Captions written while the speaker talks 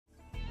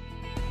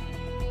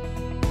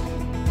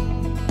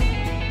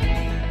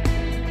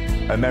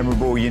A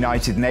memorable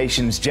United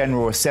Nations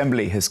General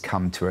Assembly has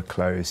come to a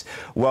close.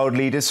 World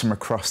leaders from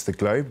across the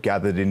globe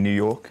gathered in New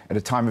York at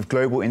a time of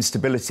global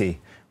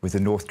instability, with the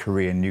North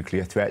Korean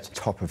nuclear threat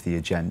top of the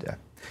agenda.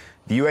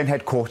 The UN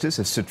headquarters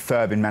have stood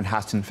firm in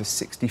Manhattan for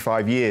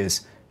 65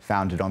 years,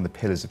 founded on the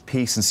pillars of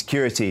peace and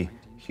security,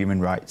 human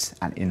rights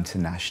and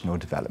international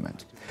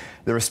development.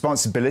 The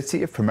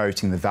responsibility of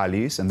promoting the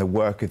values and the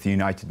work of the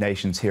United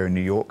Nations here in New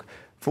York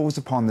falls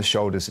upon the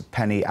shoulders of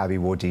Penny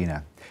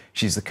Abiy-Wardena.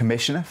 She's the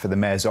Commissioner for the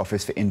Mayor's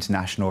Office for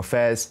International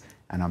Affairs,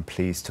 and I'm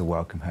pleased to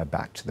welcome her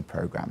back to the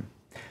programme.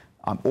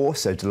 I'm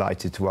also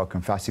delighted to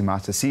welcome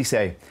Fatimata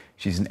Cisse.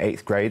 She's an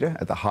 8th grader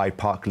at the Hyde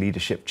Park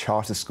Leadership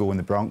Charter School in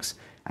the Bronx,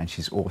 and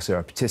she's also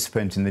a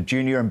participant in the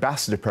Junior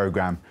Ambassador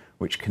Programme,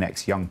 which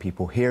connects young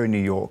people here in New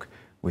York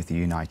with the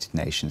United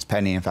Nations.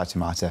 Penny and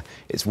Fatimata,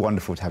 it's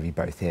wonderful to have you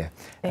both here.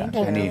 Thank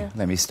you. Penny,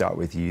 let me start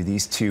with you.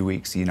 These 2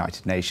 weeks, the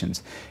United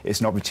Nations,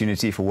 it's an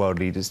opportunity for world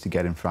leaders to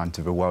get in front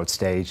of a world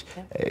stage,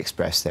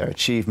 express their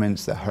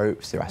achievements, their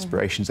hopes, their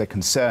aspirations, their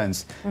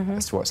concerns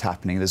as to what's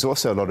happening. There's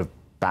also a lot of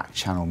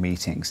back-channel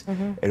meetings.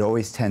 It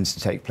always tends to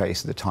take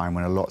place at a time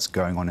when a lot's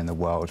going on in the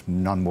world,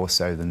 none more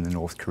so than the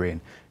North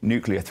Korean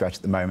nuclear threat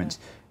at the moment.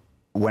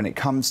 When it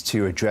comes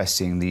to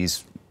addressing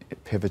these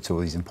pivotal,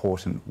 these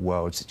important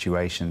world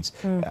situations,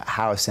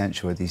 how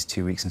essential are these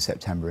 2 weeks in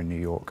September in New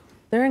York?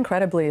 They're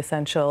incredibly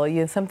essential.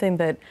 Something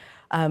that,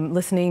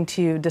 listening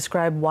to you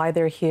describe why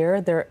they're here,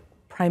 they're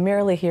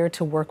primarily here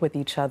to work with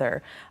each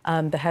other.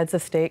 The heads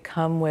of state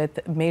come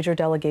with major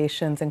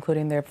delegations,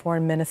 including their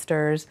foreign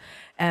ministers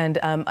and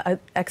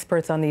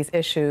experts on these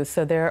issues.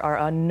 So there are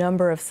a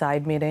number of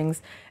side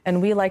meetings,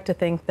 and we like to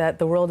think that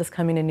the world is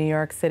coming to New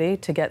York City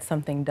to get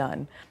something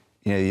done.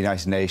 You know, the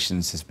United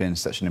Nations has been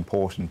such an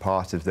important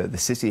part of the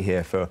city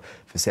here for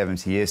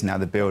 70 years now.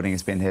 The building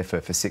has been here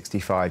for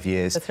 65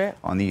 years. That's right.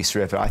 On the East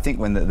River. I think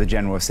when the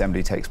General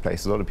Assembly takes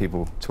place, a lot of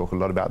people talk a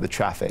lot about the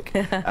traffic.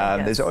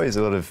 Yes. There's always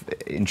a lot of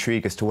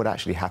intrigue as to what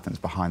actually happens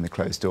behind the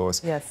closed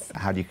doors. Yes.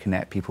 How do you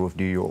connect people of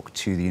New York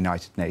to the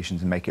United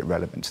Nations and make it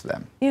relevant to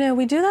them? You know,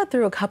 we do that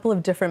through a couple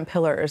of different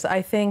pillars.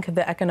 I think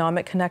the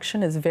economic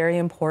connection is very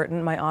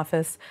important. My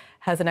office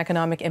has an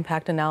economic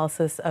impact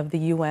analysis of the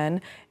UN,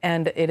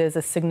 and it is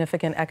a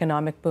significant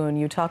economic boon.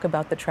 You talk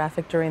about the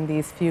traffic during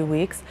these few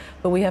weeks,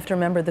 but we have to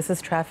remember this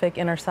is traffic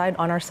on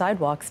our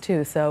sidewalks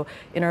too. So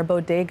in our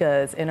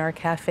bodegas, in our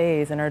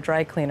cafes, in our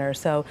dry cleaners.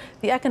 So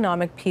the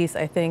economic piece,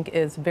 I think,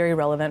 is very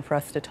relevant for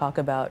us to talk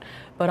about.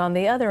 But on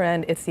the other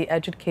end, it's the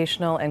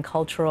educational and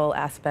cultural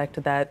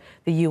aspect that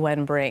the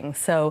UN brings.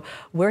 So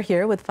we're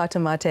here with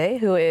Fatimata,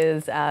 who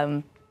is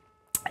a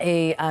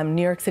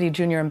New York City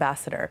Junior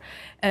Ambassador.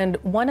 And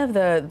one of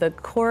the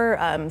core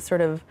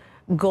sort of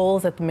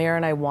goals that the mayor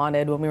and I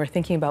wanted when we were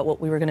thinking about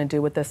what we were going to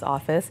do with this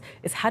office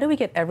is how do we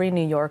get every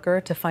New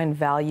Yorker to find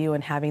value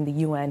in having the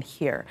UN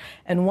here?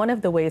 And one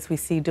of the ways we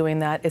see doing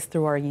that is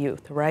through our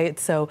youth, right?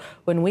 So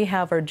when we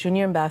have our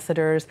junior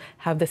ambassadors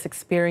have this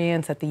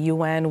experience at the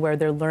UN where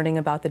they're learning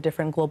about the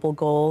different global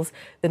goals,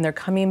 then they're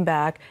coming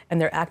back and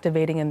they're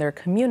activating in their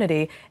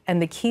community.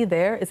 And the key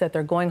there is that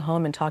they're going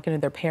home and talking to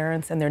their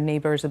parents and their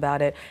neighbors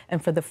about it.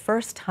 And for the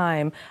first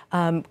time,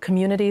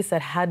 communities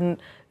that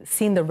hadn't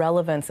seen the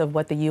relevance of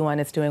what the UN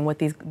is doing, what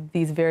these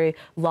very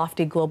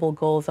lofty global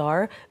goals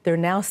are, they're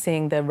now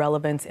seeing the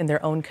relevance in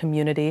their own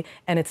community,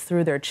 and it's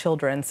through their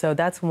children. So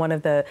that's one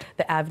of the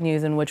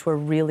avenues in which we're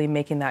really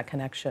making that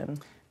connection.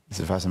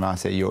 So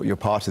Fatimata, you're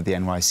part of the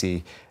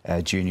NYC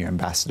Junior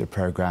Ambassador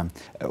Programme.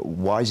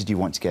 Why did you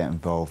want to get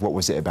involved? What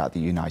was it about the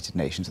United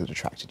Nations that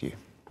attracted you?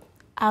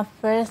 At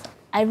first,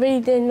 I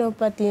really didn't know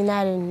about the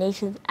United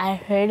Nations. I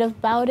heard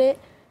about it,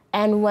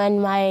 and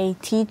when my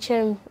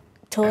teacher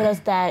told us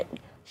that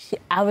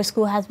our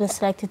school has been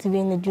selected to be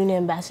in the Junior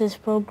Ambassadors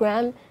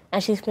Program,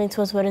 and she explained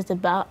to us what it's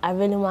about, I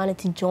really wanted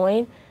to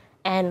join,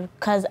 and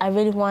because I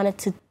really wanted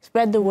to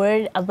spread the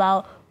word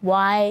about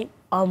why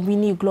we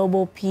need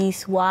global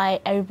peace,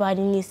 why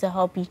everybody needs to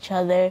help each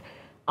other,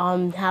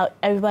 how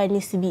everybody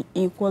needs to be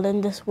equal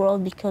in this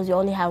world because we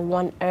only have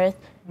one Earth,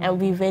 and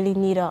we really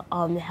need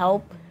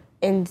help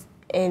in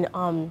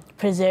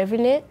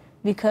preserving it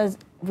because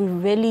we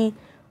really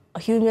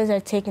humans are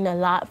taking a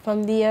lot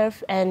from the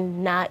earth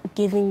and not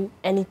giving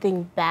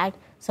anything back.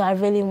 So I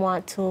really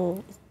want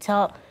to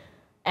tell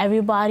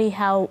everybody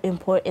how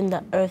important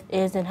the earth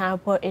is and how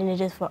important it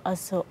is for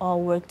us to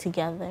all work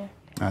together.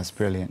 That's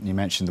brilliant. You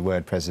mentioned the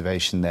word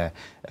preservation there.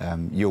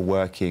 You're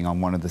working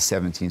on one of the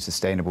 17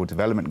 Sustainable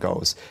Development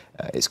Goals.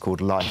 It's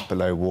called Life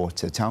Below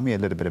Water. Tell me a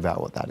little bit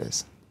about what that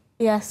is.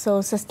 Yeah,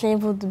 so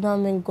Sustainable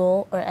Development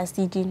Goal, or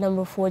SDG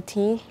number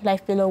 14,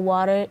 Life Below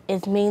Water,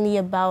 is mainly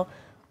about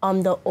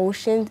the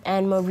oceans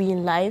and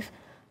marine life.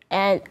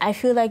 And I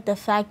feel like the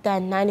fact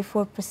that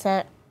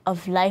 94%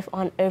 of life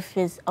on Earth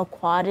is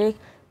aquatic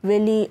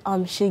really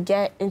should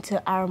get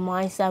into our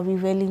minds that we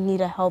really need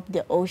to help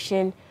the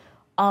ocean.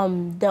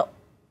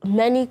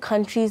 Many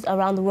countries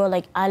around the world,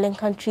 like island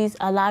countries,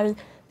 a lot of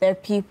their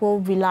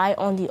people rely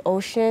on the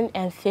ocean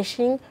and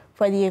fishing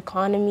for the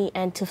economy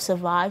and to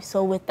survive.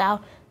 So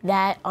without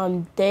that,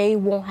 they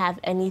won't have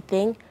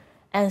anything.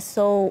 And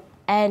so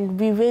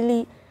and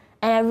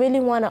I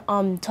really want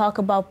to talk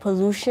about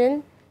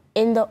pollution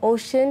in the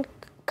ocean,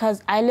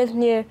 because I live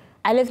near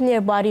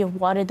a body of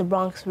water, the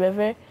Bronx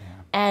River,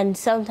 and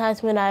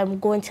sometimes when I'm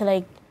going to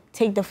like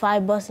take the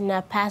 5 bus and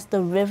I pass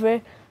the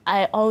river,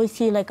 I always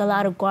see like a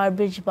lot of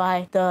garbage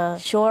by the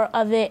shore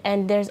of it,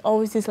 and there's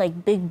always this like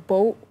big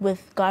boat with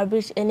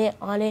garbage in it,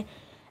 on it,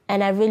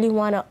 and I really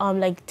want to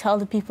like tell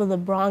the people of the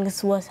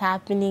Bronx what's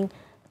happening,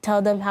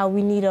 tell them how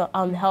we need to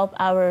help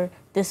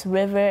this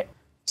river.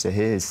 So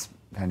here's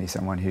Penny,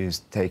 someone who's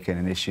taken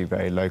an issue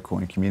very local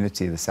in a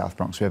community, the South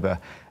Bronx River,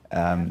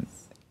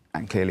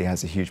 and clearly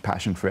has a huge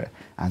passion for it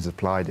and has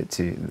applied it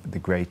to the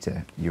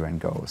greater UN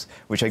goals,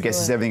 which I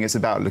guess is everything. It's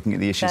about looking at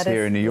the issues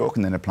here in New York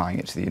and then applying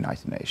it to the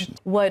United Nations.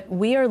 What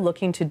we are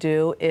looking to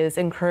do is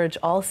encourage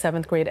all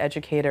 7th grade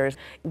educators.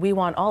 We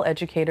want all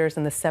educators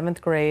in the 7th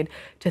grade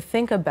to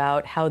think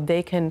about how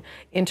they can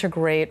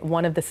integrate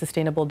one of the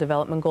Sustainable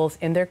Development Goals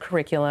in their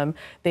curriculum.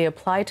 They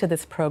apply to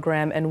this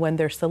program, and when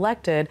they're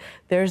selected,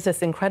 there's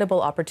this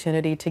incredible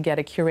opportunity to get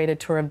a curated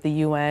tour of the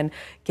UN,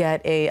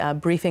 get a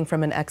briefing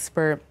from an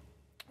expert,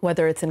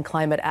 whether it's in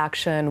climate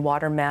action,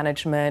 water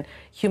management,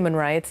 human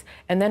rights,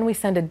 and then we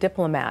send a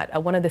diplomat,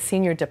 one of the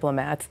senior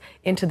diplomats,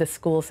 into the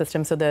school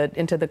system,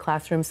 into the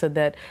classroom, so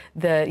that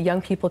the young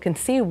people can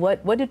see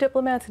what do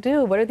diplomats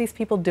do? What are these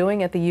people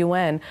doing at the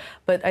UN?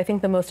 But I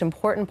think the most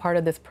important part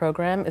of this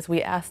program is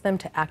we ask them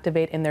to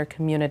activate in their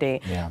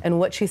community. And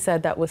what she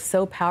said that was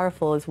so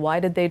powerful is, why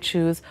did they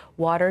choose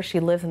water?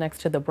 She lives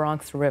next to the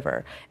Bronx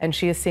River, and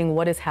she is seeing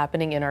what is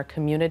happening in our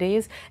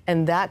communities,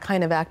 and that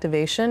kind of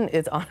activation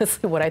is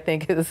honestly what I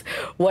think is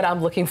what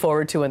I'm looking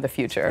forward to in the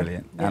future.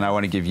 Brilliant. And I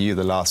want to give you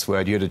the last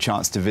word. You had a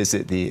chance to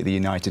visit the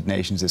United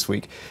Nations this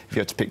week. If you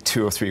had to pick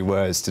 2 or 3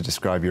 words to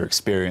describe your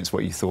experience,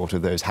 what you thought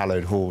of those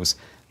hallowed halls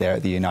there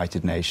at the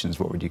United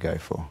Nations, what would you go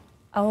for?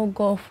 I will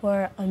go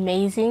for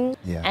amazing.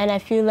 Yeah. And I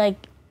feel like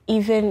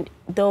even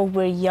though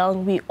we're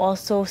young, we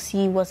also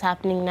see what's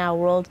happening in our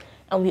world,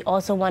 and we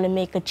also want to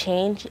make a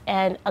change.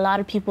 And a lot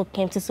of people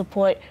came to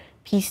support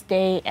Peace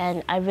Day,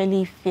 and I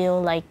really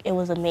feel like it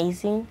was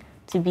amazing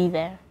to be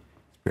there.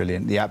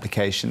 Brilliant. The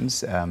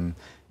applications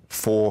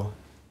for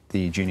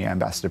the Junior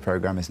Ambassador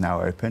Programme is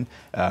now open.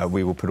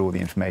 We will put all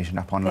the information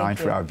up online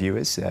for our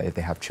viewers if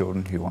they have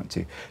children who want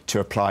to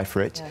apply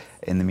for it. Yes.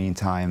 In the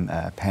meantime,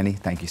 Penny,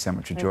 thank you so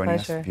much for joining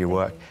us for your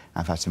work.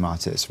 And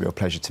Fatimata, it's a real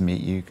pleasure to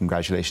meet you.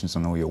 Congratulations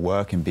on all your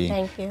work and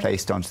being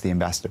placed onto the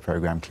Ambassador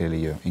Programme. Clearly,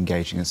 you're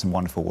engaging in some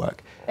wonderful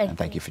work. And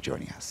thank you for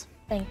joining us.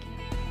 Thank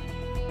you.